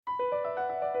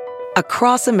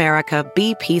Across America,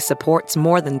 BP supports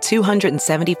more than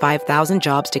 275,000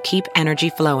 jobs to keep energy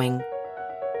flowing.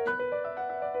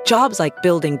 Jobs like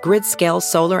building grid-scale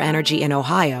solar energy in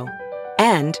Ohio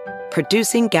and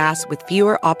producing gas with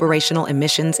fewer operational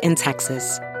emissions in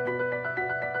Texas.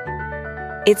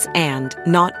 It's and,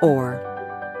 not or.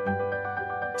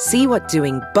 See what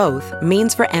doing both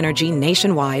means for energy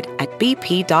nationwide at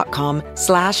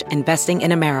bp.com/investing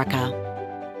in America.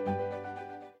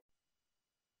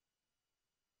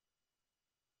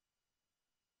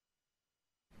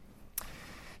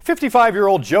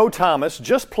 55-year-old Joe Thomas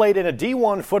just played in a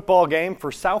D1 football game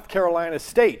for South Carolina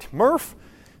State. Murph,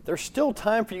 there's still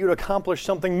time for you to accomplish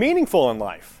something meaningful in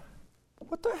life.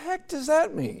 What the heck does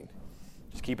that mean?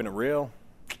 Just keeping it real.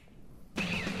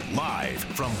 Live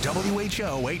from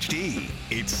WHO HD,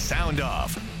 it's Sound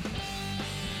Off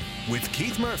with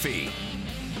Keith Murphy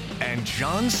and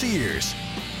John Sears,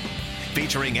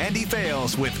 featuring Andy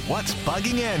Fales with What's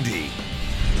Bugging Andy.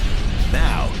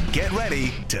 Now, get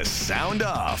ready to sound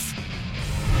off.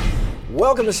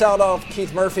 Welcome to Sound Off.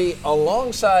 Keith Murphy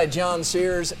alongside John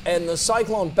Sears, and the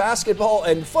Cyclone basketball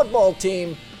and football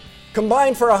team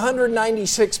combined for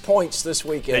 196 points this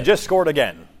weekend. They just scored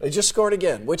again.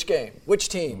 Which game? Which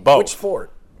team? Both. Which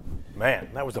sport?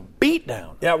 Man, that was a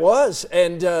beatdown. Yeah, it was.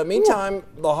 And meantime,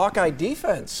 the Hawkeye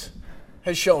defense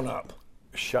has shown up.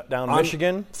 Shut down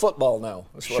Michigan. Football now,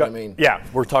 that's what I mean. Yeah,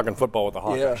 we're talking football with the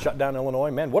Hawkeye. Yeah. Shut down Illinois.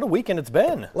 Man, what a weekend it's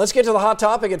been. Let's get to the hot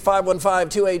topic at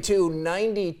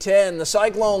 515-282-9010. The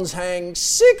Cyclones hang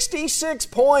 66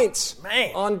 points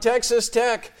on Texas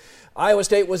Tech. Iowa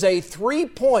State was a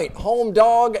 3-point home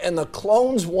dog, and the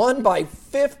Clones won by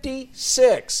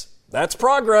 56. That's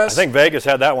progress. I think Vegas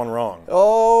had that one wrong.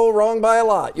 Oh, wrong by a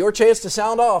lot. Your chance to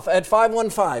sound off at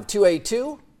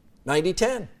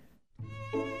 515-282-9010.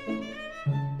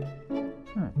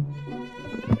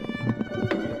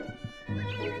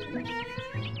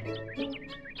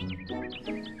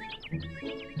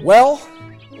 Well,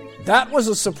 that was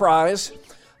a surprise.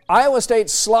 Iowa State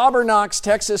slobber knocks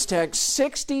Texas Tech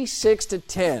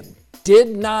 66-10.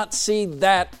 Did not see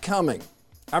that coming.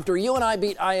 After UNI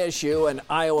beat ISU and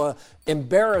Iowa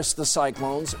embarrassed the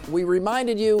Cyclones, we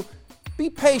reminded you, be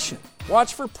patient.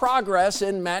 Watch for progress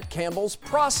in Matt Campbell's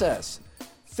process.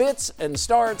 Fits and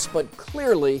starts, but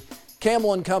clearly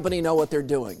Campbell and company know what they're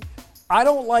doing. I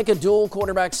don't like a dual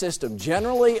quarterback system.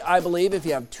 Generally, I believe if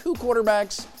you have two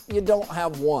quarterbacks, you don't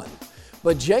have one.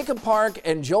 But Jacob Park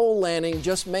and Joel Lanning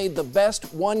just made the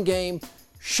best one game,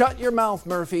 shut your mouth,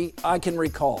 Murphy, I can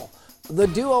recall. The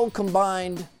duo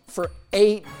combined for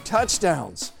 8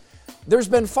 touchdowns. There's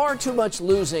been far too much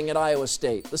losing at Iowa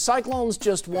State. The Cyclones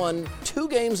just won 2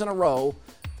 games in a row,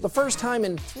 the first time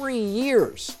in 3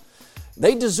 years.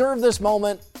 They deserve this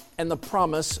moment and the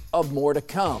promise of more to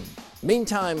come.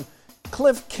 Meantime,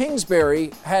 Cliff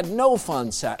Kingsbury had no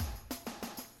fun set.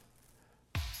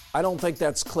 I don't think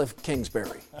that's Cliff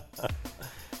Kingsbury.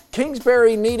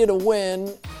 Kingsbury needed a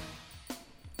win,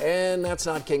 and that's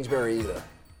not Kingsbury either.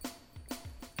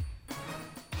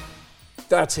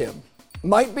 That's him.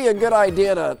 Might be a good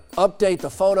idea to update the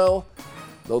photo,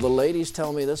 though the ladies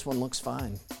tell me this one looks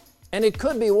fine. And it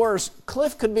could be worse.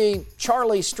 Cliff could be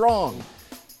Charlie Strong.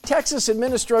 Texas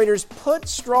administrators put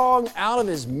Strong out of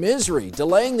his misery.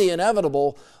 Delaying the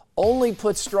inevitable only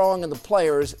puts Strong and the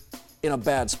players in a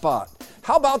bad spot.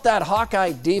 How about that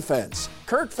Hawkeye defense?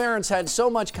 Kirk Ferentz had so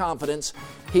much confidence,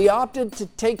 he opted to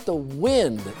take the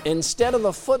wind instead of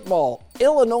the football.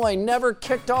 Illinois never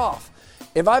kicked off.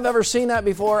 If I've ever seen that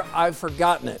before, I've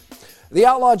forgotten it. The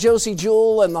outlaw Josie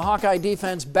Jewell and the Hawkeye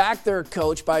defense backed their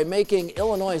coach by making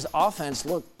Illinois' offense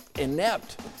look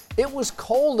inept. It was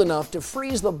cold enough to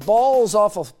freeze the balls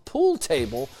off a pool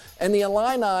table, and the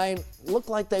Illini looked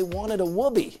like they wanted a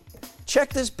whoopee.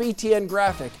 Check this BTN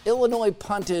graphic. Illinois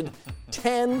punted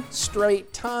 10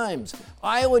 straight times.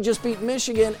 Iowa just beat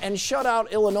Michigan and shut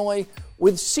out Illinois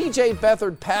with C.J.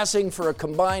 Beathard passing for a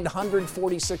combined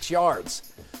 146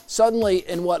 yards. Suddenly,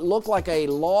 in what looked like a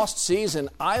lost season,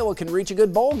 Iowa can reach a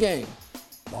good bowl game.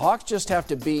 The Hawks just have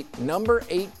to beat number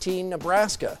 18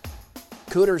 Nebraska.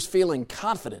 Cooter's feeling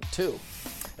confident, too.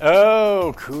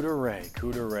 Oh,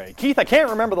 Cooter-Ray. Keith, I can't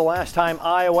remember the last time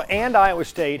Iowa and Iowa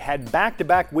State had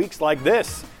back-to-back weeks like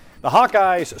this. The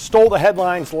Hawkeyes stole the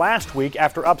headlines last week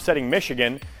after upsetting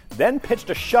Michigan, then pitched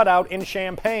a shutout in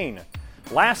Champaign.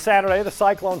 Last Saturday, the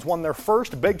Cyclones won their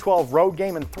first Big 12 road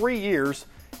game in 3 years,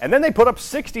 and then they put up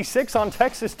 66 on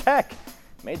Texas Tech.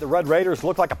 Made the Red Raiders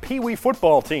look like a peewee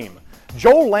football team.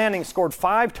 Joel Lanning scored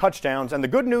 5 touchdowns, and the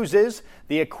good news is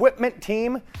the equipment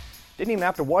team didn't even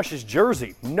have to wash his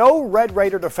jersey. No Red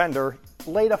Raider defender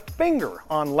laid a finger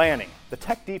on Lanning. The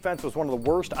Tech defense was one of the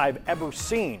worst I've ever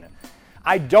seen.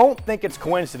 I don't think it's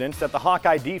coincidence that the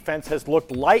Hawkeye defense has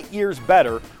looked light years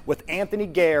better with Anthony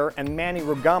Gare and Manny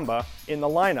Rugamba in the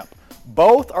lineup.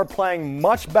 Both are playing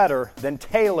much better than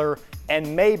Taylor and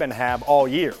Maben have all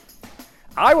year.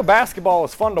 Iowa basketball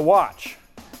is fun to watch,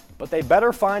 but they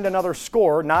better find another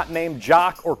scorer not named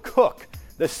Jock or Cook.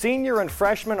 The senior and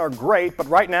freshman are great, but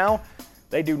right now,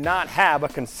 they do not have a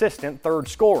consistent third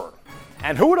scorer.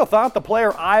 And who would have thought the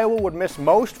player Iowa would miss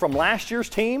most from last year's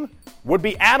team would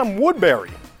be Adam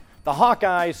Woodbury? The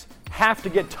Hawkeyes have to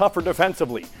get tougher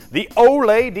defensively. The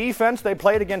Olay defense they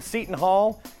played against Seton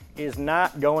Hall is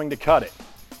not going to cut it.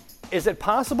 Is it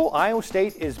possible Iowa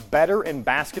State is better in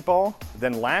basketball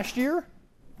than last year?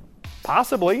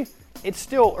 Possibly. It's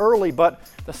still early, but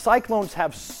the Cyclones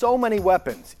have so many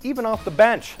weapons, even off the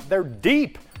bench. They're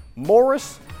deep.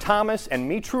 Morris, Thomas, and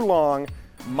Mitru Long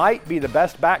might be the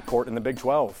best backcourt in the Big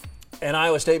 12. And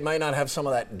Iowa State might not have some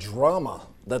of that drama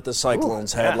that the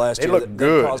Cyclones had last year. They look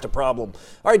good. That caused a problem.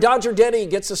 All right, Dodger Denny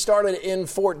gets us started in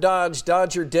Fort Dodge.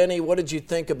 Dodger Denny, what did you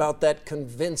think about that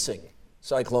convincing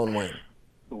Cyclone win?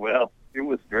 Well, it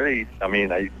was great. I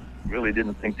mean, I really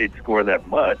didn't think they'd score that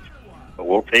much, but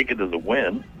we'll take it as a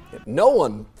win. No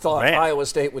one thought Iowa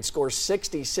State would score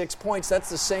 66 points. That's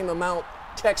the same amount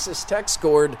Texas Tech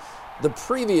scored the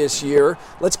previous year.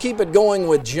 Let's keep it going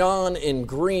with John in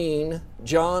Green.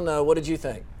 John, what did you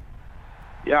think?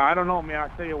 Yeah, I don't know, man. I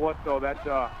tell you what, though,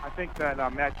 I think that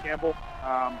Matt Campbell,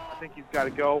 I think he's got to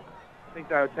go. I think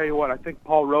that I'll tell you what, I think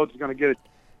Paul Rhodes is going to get it.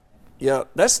 Yeah,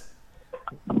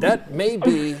 that may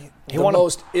be the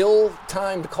most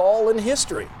ill-timed call in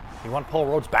history. You want Paul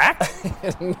Rhodes back?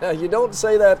 No, you don't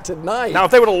say that tonight. Now,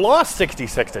 if they would have lost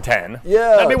 66-10,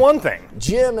 that'd be one thing.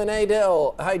 Jim and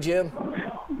Adele. Hi, Jim.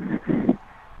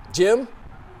 Jim?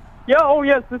 Yeah. Oh,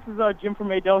 yes. This is Jim from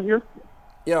Adele here.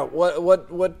 Yeah.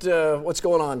 What's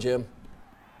going on, Jim?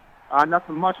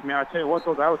 Nothing much, man. I tell you what,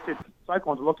 those Iowa State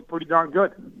Cyclones are looking pretty darn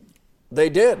good. They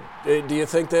did. Do you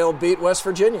think they'll beat West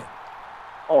Virginia?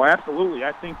 Oh, absolutely.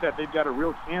 I think that they've got a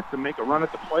real chance to make a run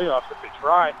at the playoffs if they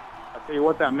try. I tell you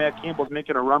what, that Matt Campbell's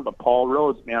making a run, but Paul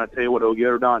Rhodes, man, I tell you what, he'll get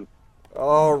her done.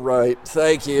 All right.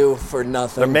 Thank you for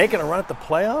nothing. They're making a run at the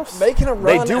playoffs? Making a run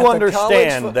They at do the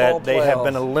understand that they have playoff.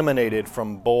 been eliminated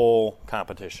from bowl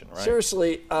competition, right?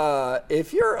 Seriously,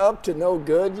 if you're up to no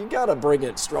good, you got to bring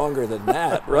it stronger than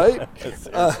that, right?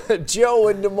 Joe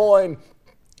in Des Moines.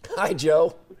 Hi,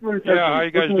 Joe. Yeah, how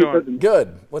you guys doing?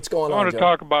 Good. What's going on, I want to Joe?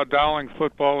 talk about Dowling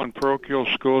football and parochial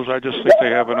schools. I just think they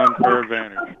have an unfair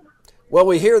advantage. Well,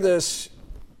 we hear this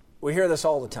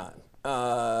all the time.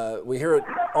 We hear it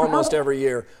almost every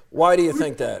year. Why do you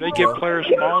think that? They get players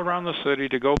from all around the city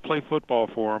to go play football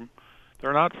for them.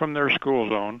 They're not from their school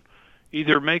zone.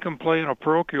 Either make them play in a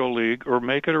parochial league or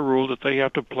make it a rule that they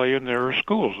have to play in their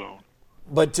school zone.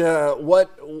 But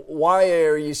why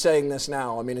are you saying this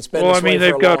now? I mean, it's been this way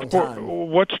for a long time.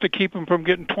 What's to keep them from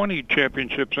getting 20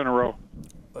 championships in a row?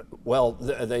 Well,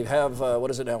 they have, what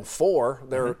is it now, 4.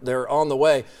 They're on the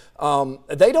way.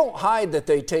 They don't hide that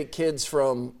they take kids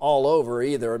from all over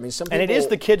either. I mean, some people, and it is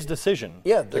the kids' decision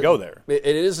to go there. It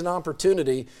is an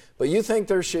opportunity, but you think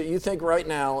right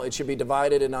now it should be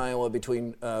divided in Iowa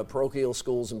between parochial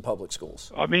schools and public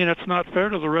schools? I mean, it's not fair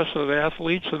to the rest of the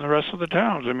athletes and the rest of the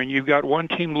towns. I mean, you've got one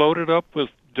team loaded up with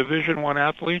Division I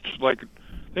athletes. Like,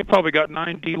 they probably got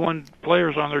 9 D1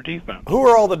 players on their defense. Who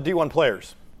are all the D1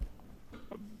 players?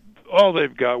 Oh,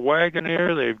 they've got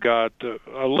Wagoner, they've got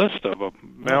a list of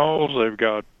them. Mel's, they've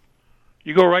got...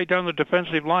 You go right down the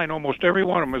defensive line, almost every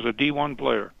one of them is a D1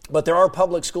 player. But there are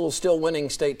public schools still winning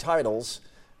state titles,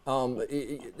 and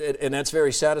that's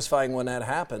very satisfying when that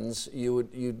happens. You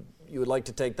would like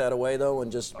to take that away, though, and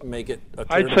just make it a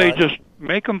clear I'd say divide? just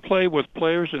make them play with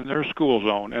players in their school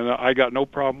zone, and I got no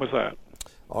problem with that.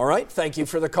 All right, thank you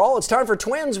for the call. It's time for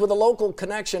Twins with a local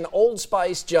connection. Old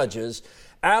Spice judges.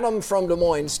 Adam from Des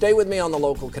Moines, stay with me on the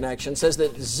local connection, says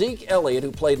that Zeke Elliott,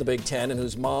 who played in the Big Ten and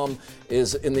whose mom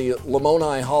is in the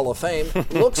Lamoni Hall of Fame,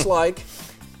 looks like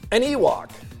an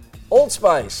Ewok. Old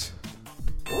Spice.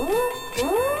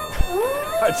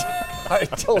 I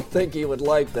don't think he would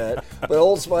like that, but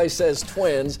Old Spice says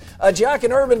Twins. Jack in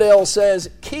Urbandale says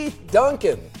Keith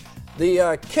Duncan.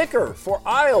 The kicker for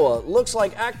Iowa looks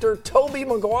like actor Tobey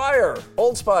Maguire.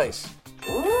 Old Spice.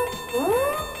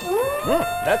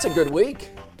 That's a good week.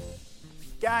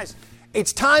 Guys,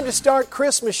 it's time to start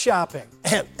Christmas shopping.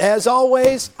 And as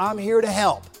always, I'm here to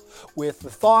help with the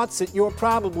thoughts that you're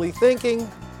probably thinking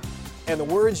and the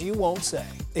words you won't say.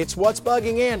 It's What's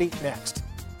Bugging Andy next.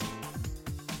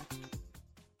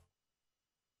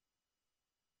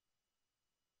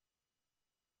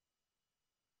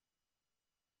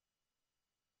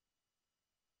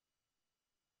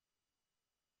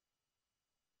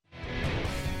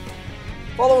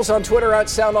 Follow us on Twitter at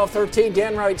SoundOff13.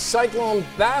 Dan writes Cyclone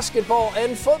basketball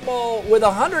and football with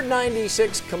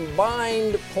 196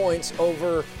 combined points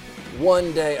over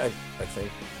one day. I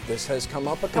think this has come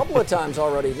up a couple of times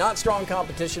already. Not strong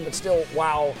competition, but still,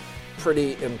 wow,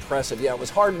 pretty impressive. Yeah, it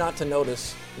was hard not to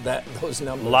notice those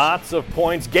numbers. Lots of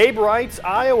points. Gabe writes,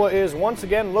 Iowa is once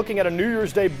again looking at a New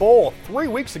Year's Day bowl. 3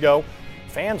 weeks ago,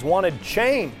 fans wanted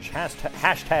change.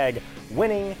 Hashtag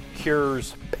winning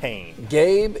cures pain.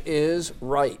 Gabe is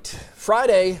right.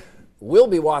 Friday, we'll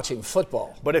be watching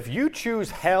football. But if you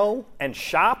choose hell and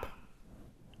shop,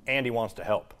 Andy wants to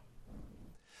help.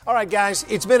 All right, guys,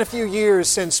 it's been a few years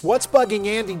since What's Bugging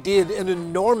Andy did an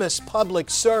enormous public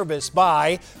service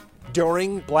by,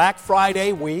 during Black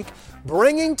Friday week,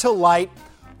 bringing to light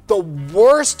the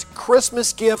worst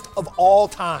Christmas gift of all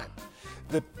time,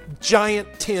 the giant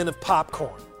tin of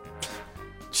popcorn.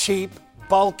 Cheap,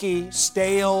 bulky,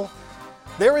 stale.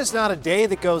 There is not a day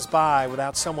that goes by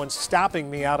without someone stopping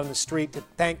me out on the street to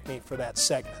thank me for that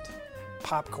segment.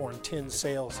 Popcorn tin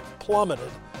sales have plummeted,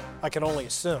 I can only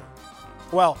assume.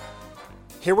 Well,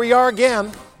 here we are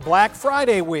again, Black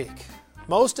Friday week.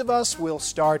 Most of us will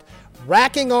start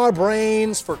racking our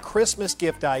brains for Christmas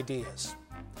gift ideas.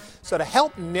 So to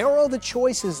help narrow the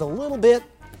choices a little bit,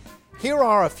 here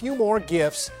are a few more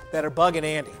gifts that are bugging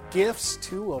Andy. Gifts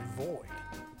to avoid.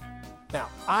 Now,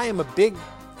 I am a big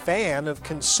fan of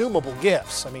consumable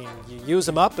gifts. I mean, you use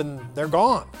them up and they're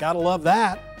gone. Gotta love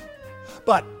that.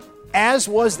 But as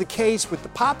was the case with the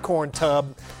popcorn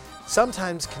tub,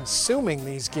 sometimes consuming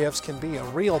these gifts can be a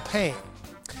real pain.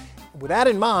 With that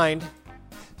in mind,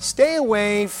 stay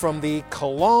away from the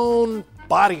cologne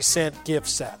body scent gift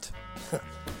set.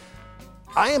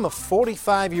 I am a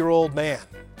 45-year-old man.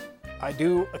 I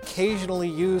do occasionally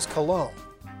use cologne.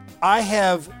 I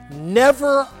have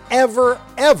never, ever,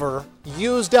 ever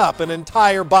used up an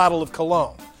entire bottle of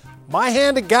cologne. My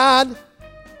hand to God,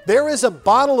 there is a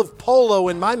bottle of Polo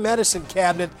in my medicine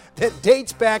cabinet that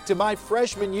dates back to my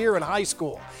freshman year in high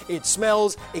school. It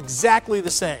smells exactly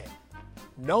the same.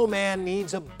 No man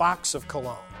needs a box of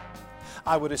cologne.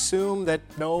 I would assume that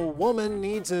no woman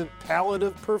needs a palette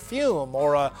of perfume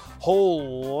or a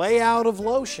whole layout of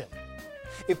lotion.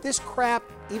 If this crap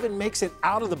even makes it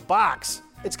out of the box,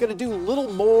 it's going to do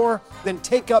little more than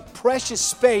take up precious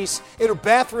space in her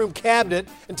bathroom cabinet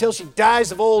until she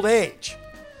dies of old age.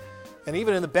 And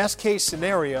even in the best case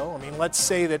scenario, let's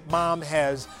say that mom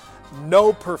has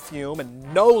no perfume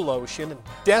and no lotion and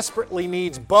desperately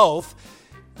needs both,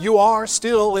 you are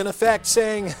still in effect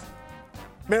saying,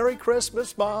 Merry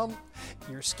Christmas, Mom.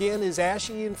 Your skin is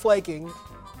ashy and flaking,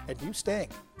 and you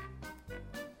stink.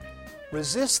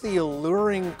 Resist the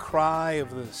alluring cry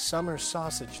of the summer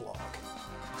sausage log.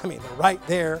 They're right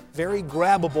there, very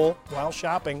grabbable while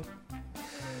shopping.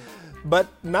 But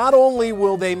not only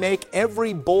will they make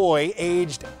every boy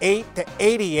aged 8 to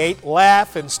 88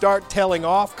 laugh and start telling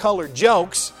off-color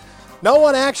jokes, no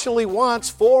one actually wants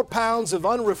 4 pounds of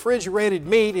unrefrigerated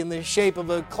meat in the shape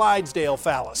of a Clydesdale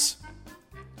phallus.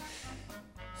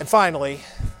 And finally,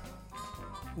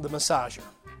 the massager.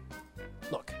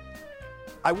 Look,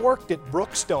 I worked at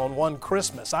Brookstone one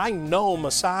Christmas. I know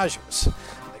massagers.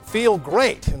 They feel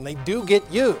great, and they do get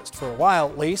used, for a while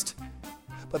at least.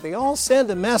 But they all send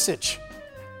a message.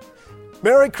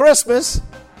 Merry Christmas.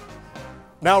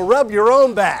 Now rub your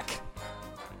own back.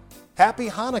 Happy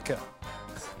Hanukkah.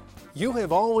 You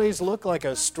have always looked like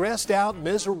a stressed out,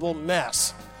 miserable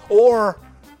mess. Or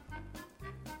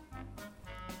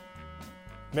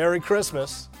Merry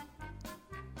Christmas.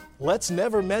 Let's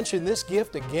never mention this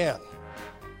gift again.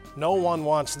 No one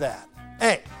wants that.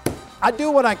 Hey, I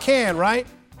do what I can, right?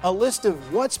 A list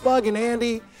of What's Bugging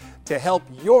Andy to help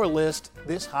your list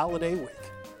this holiday week.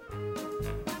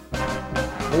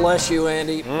 Bless you,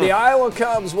 Andy. The Iowa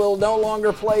Cubs will no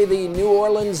longer play the New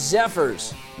Orleans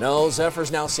Zephyrs. No,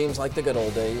 Zephyrs now seems like the good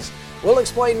old days. We'll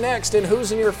explain next in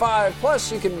Who's in Your Five.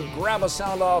 Plus, you can grab a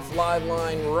Sound Off live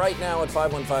line right now at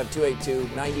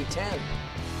 515-282-9010.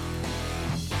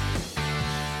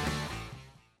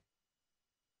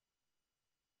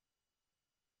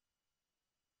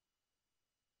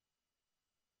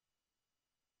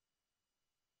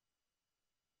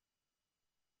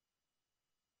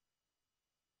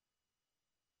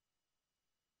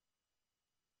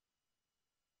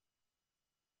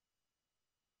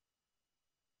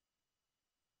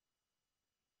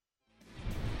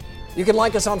 You can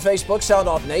like us on Facebook, Sound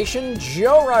Off Nation.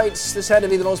 Joe writes, this had to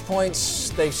be the most points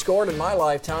they've scored in my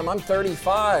lifetime. I'm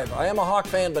 35. I am a Hawk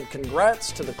fan, but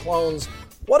congrats to the Clones.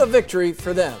 What a victory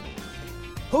for them.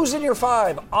 Who's in your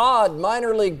five? Odd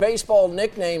minor league baseball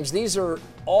nicknames. These are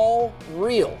all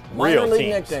real minor league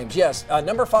teams. nicknames. Yes.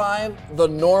 Number 5, the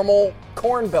normal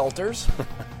Corn Belters.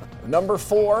 Number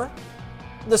 4,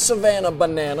 the Savannah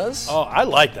Bananas. Oh, I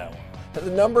like that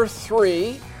one. Number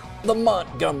 3, the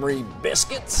Montgomery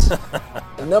Biscuits.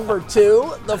 Number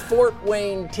 2, the Fort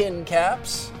Wayne Tin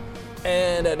Caps.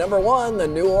 And at number 1, the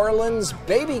New Orleans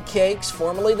Baby Cakes,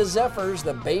 formerly the Zephyrs.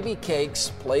 The Baby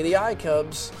Cakes play the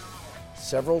I-Cubs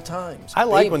several times. I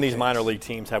like Baby when these Cakes. minor league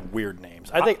teams have weird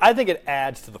names. I think it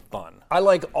adds to the fun. I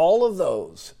like all of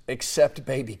those except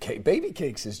Baby Cake. Baby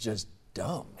Cakes is just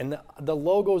dumb. And the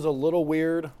logo's a little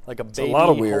weird, like a baby a lot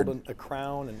of weird. holding a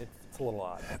crown, and it's a little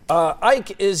odd.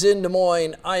 Ike is in Des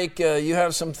Moines. Ike, you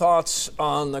have some thoughts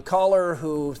on the caller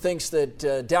who thinks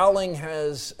that Dowling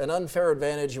has an unfair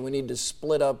advantage and we need to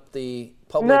split up the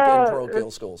public and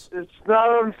parochial schools. It's not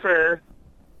unfair.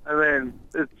 I mean,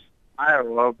 it's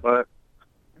Iowa, but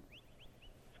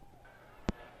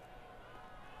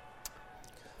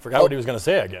Forgot what he was going to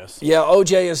say, I guess. Yeah,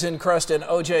 OJ is in Creston.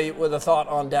 OJ with a thought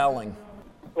on Dowling.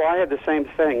 Well, I had the same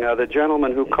thing. The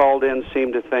gentleman who called in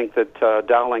seemed to think that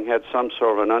Dowling had some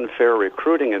sort of an unfair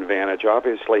recruiting advantage.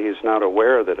 Obviously, he's not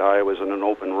aware that Iowa's in an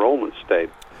open enrollment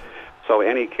state. So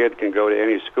any kid can go to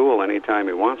any school anytime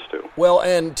he wants to. Well,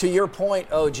 and to your point,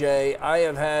 OJ, I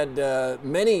have had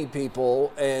many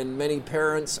people and many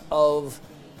parents of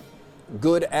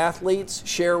good athletes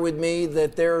share with me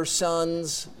that their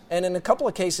sons, and in a couple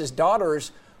of cases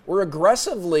daughters, were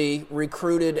aggressively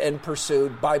recruited and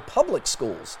pursued by public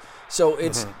schools. So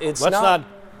it's Let's not not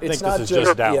it's think not this is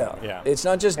just Dowling. Yeah. It's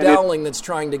not just Dowling that's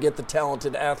trying to get the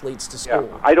talented athletes to school.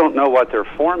 Yeah, I don't know what their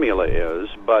formula is,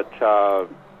 but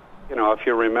if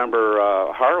you remember,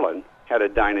 Harlan had a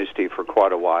dynasty for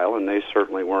quite a while, and they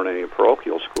certainly weren't any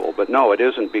parochial school. But no, it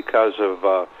isn't because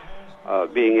of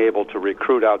being able to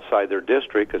recruit outside their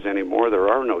district, because anymore there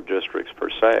are no districts per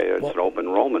se. It's an open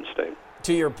enrollment state.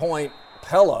 To your point,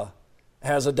 Pella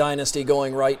has a dynasty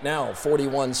going right now.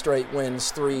 41 straight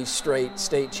wins, 3 straight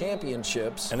state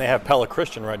championships. And they have Pella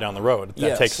Christian right down the road. That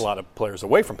Yes. takes a lot of players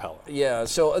away from Pella. Yeah,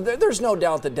 so there's no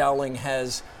doubt that Dowling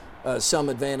has some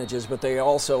advantages, but they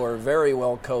also are very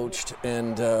well coached,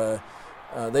 and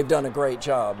they've done a great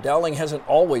job. Dowling hasn't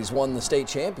always won the state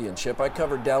championship. I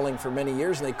covered Dowling for many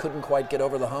years, and they couldn't quite get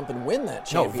over the hump and win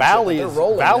that No, championship.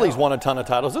 Valley's won a ton of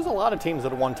titles. There's a lot of teams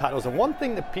that have won titles, and one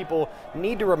thing that people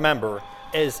need to remember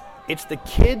is it's the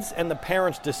kids and the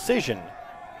parents' decision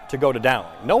to go to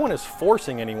Dowling. No one is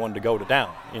forcing anyone to go to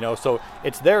Dowling, so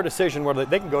it's their decision whether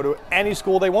they can go to any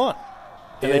school they want,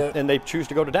 and they choose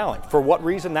to go to Dowling. For what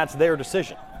reason, that's their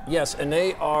decision. Yes, and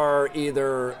they are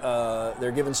either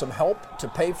they're given some help to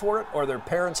pay for it, or their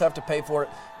parents have to pay for it.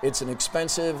 It's an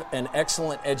expensive and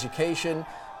excellent education,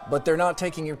 but they're not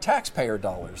taking your taxpayer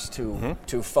dollars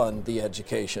to fund the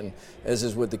education, as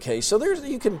is with the case. So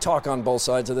you can talk on both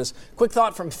sides of this. Quick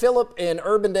thought from Philip in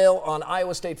Urbandale on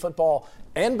Iowa State football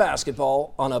and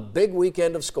basketball on a big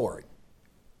weekend of scoring.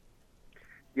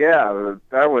 yeah,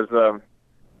 that was a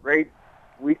great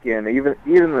weekend. Even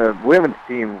the women's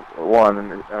team won,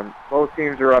 and both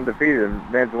teams are undefeated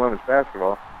in men's and women's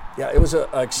basketball. Yeah, it was an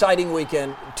exciting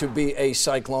weekend to be a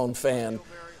Cyclone fan.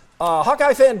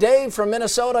 Hawkeye fan Dave from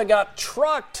Minnesota got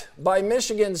trucked by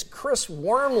Michigan's Chris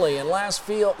Wormley in last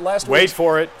week's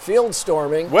field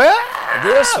storming.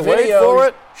 This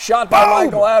video shot by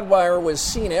Michael Adwire was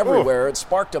seen everywhere. It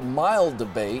sparked a mild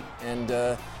debate,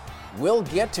 and we'll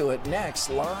get to it next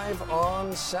live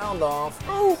on Sound Off.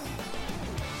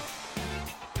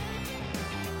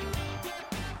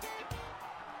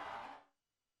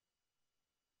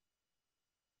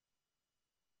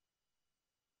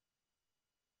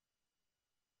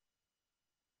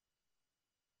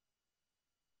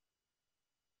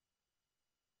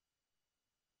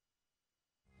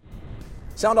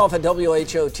 Sound Off at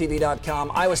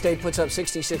WHOTV.com. Iowa State puts up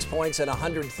 66 points and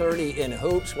 130 in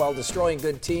hoops while destroying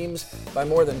good teams by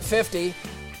more than 50.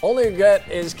 Only regret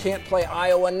is can't play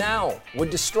Iowa now. Would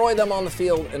destroy them on the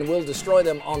field and will destroy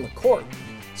them on the court.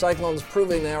 Cyclones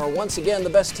proving they are once again the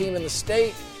best team in the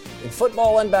state in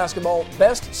football and basketball.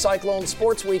 Best Cyclone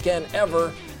sports weekend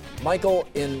ever. Michael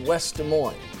in West Des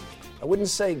Moines. I wouldn't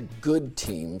say good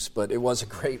teams, but it was a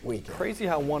great weekend. Crazy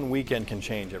how one weekend can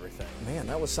change everything. Man,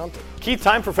 that was something. Keith,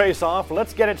 time for Face Off.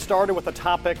 Let's get it started with the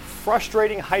topic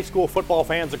frustrating high school football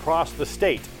fans across the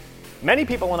state. Many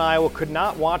people in Iowa could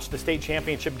not watch the state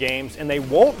championship games, and they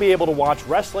won't be able to watch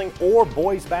wrestling or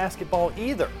boys basketball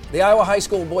either. The Iowa High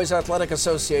School Boys Athletic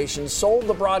Association sold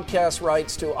the broadcast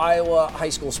rights to Iowa High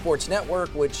School Sports Network,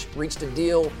 which reached a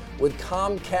deal with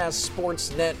Comcast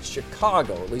Sportsnet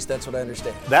Chicago. At least that's what I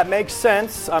understand. That makes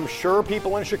sense. I'm sure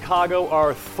people in Chicago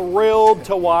are thrilled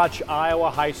to watch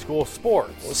Iowa high school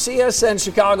sports. Well, CSN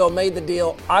Chicago made the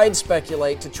deal, I'd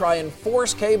speculate, to try and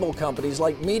force cable companies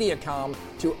like Mediacom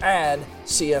to add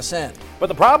CSN. But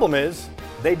the problem is,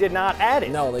 they did not add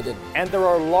it. No, they didn't. And there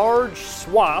are large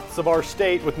swaths of our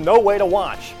state with no way to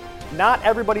watch. Not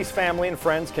everybody's family and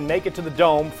friends can make it to the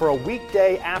Dome for a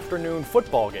weekday afternoon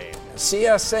football game.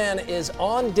 CSN is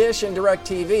on Dish and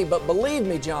DirecTV, but believe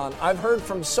me, John, I've heard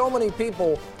from so many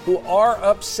people who are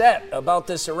upset about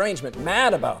this arrangement,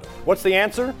 mad about it. What's the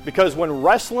answer? Because when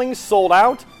wrestling's sold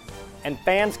out and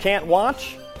fans can't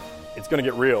watch, it's going to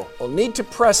get real. We'll need to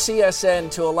press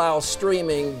CSN to allow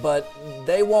streaming, but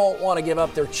they won't want to give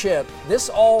up their chip. This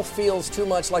all feels too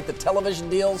much like the television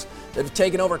deals that have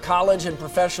taken over college and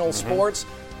professional sports.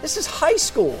 This is high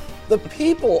school. The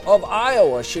people of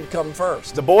Iowa should come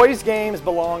first. The boys' games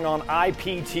belong on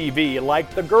IPTV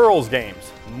like the girls'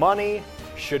 games. Money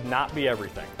should not be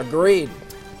everything. Agreed.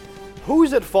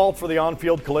 Who's at fault for the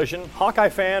on-field collision? Hawkeye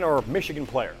fan or Michigan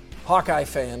player? Hawkeye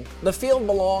fan. The field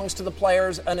belongs to the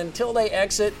players, and until they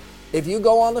exit, if you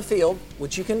go on the field,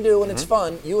 which you can do and it's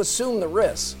fun, you assume the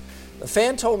risks. The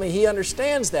fan told me he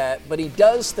understands that, but he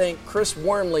does think Chris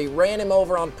Wormley ran him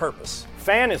over on purpose.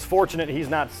 Fan is fortunate he's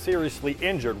not seriously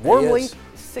injured. Wormley,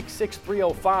 6'6",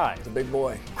 305. He's a big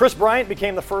boy. Chris Bryant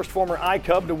became the first former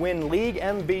iCub to win league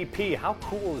MVP. How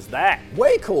cool is that?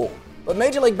 Way cool. But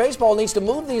Major League Baseball needs to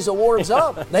move these awards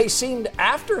up. They seemed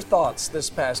afterthoughts this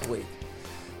past week.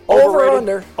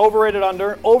 Overrated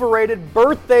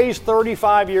birthdays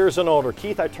 35 years and older.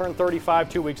 Keith, I turned 35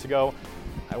 2 weeks ago.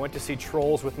 I went to see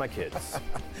Trolls with my kids.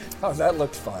 Oh, that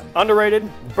looked fun. Underrated,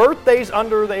 birthdays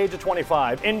under the age of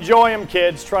 25. Enjoy them,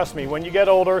 kids. Trust me, when you get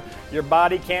older, your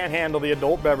body can't handle the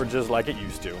adult beverages like it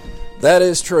used to. That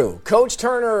is true. Coach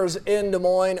Turner's in Des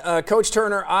Moines. Coach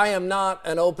Turner, I am not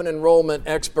an open enrollment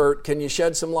expert. Can you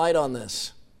shed some light on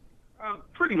this?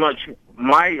 Pretty much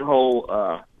my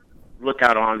whole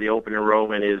lookout on the open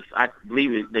enrollment is I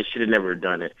believe they should have never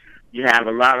done it. You have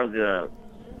a lot of the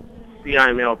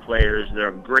CIML players that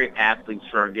are great athletes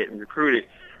who are getting recruited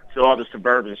to all the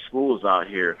suburban schools out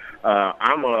here.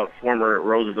 I'm a former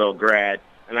Roosevelt grad,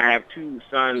 and I have two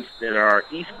sons that are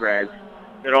East grads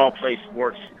that all play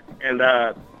sports. And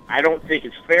I don't think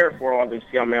it's fair for all the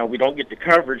CIML. We don't get the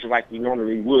coverage like we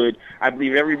normally would. I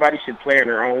believe everybody should play in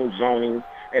their own zoning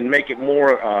and make it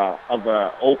more of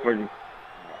an open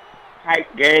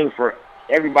type game for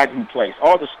everybody who plays.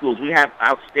 All the schools, we have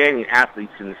outstanding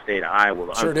athletes in the state of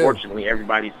Iowa. Sure Unfortunately,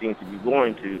 everybody seems to be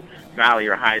going to Valley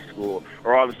or high school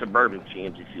or all the suburban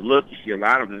teams. If you look, you see a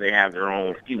lot of them, they have their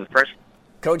own, even freshmen.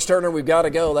 Coach Turner, we've got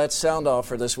to go. That's sound off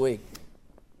for this week.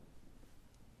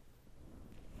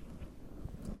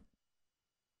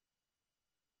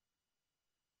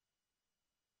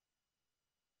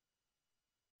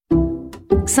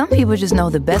 Some people just know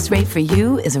the best rate for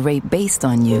you is a rate based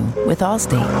on you with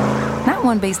Allstate. Not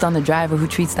one based on the driver who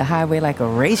treats the highway like a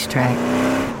racetrack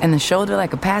and the shoulder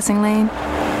like a passing lane.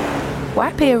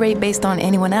 Why pay a rate based on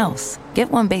anyone else?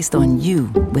 Get one based on you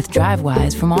with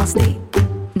DriveWise from Allstate.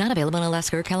 Not available in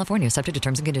Alaska or California, subject to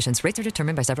terms and conditions. Rates are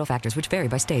determined by several factors, which vary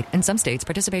by state. In some states,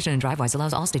 participation in DriveWise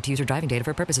allows Allstate to use your driving data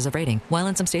for purposes of rating. While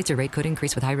in some states, your rate could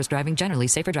increase with high-risk driving. Generally,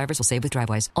 safer drivers will save with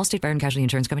DriveWise. Allstate Fire and Casualty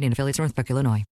Insurance Company and affiliates, Northbrook, Illinois.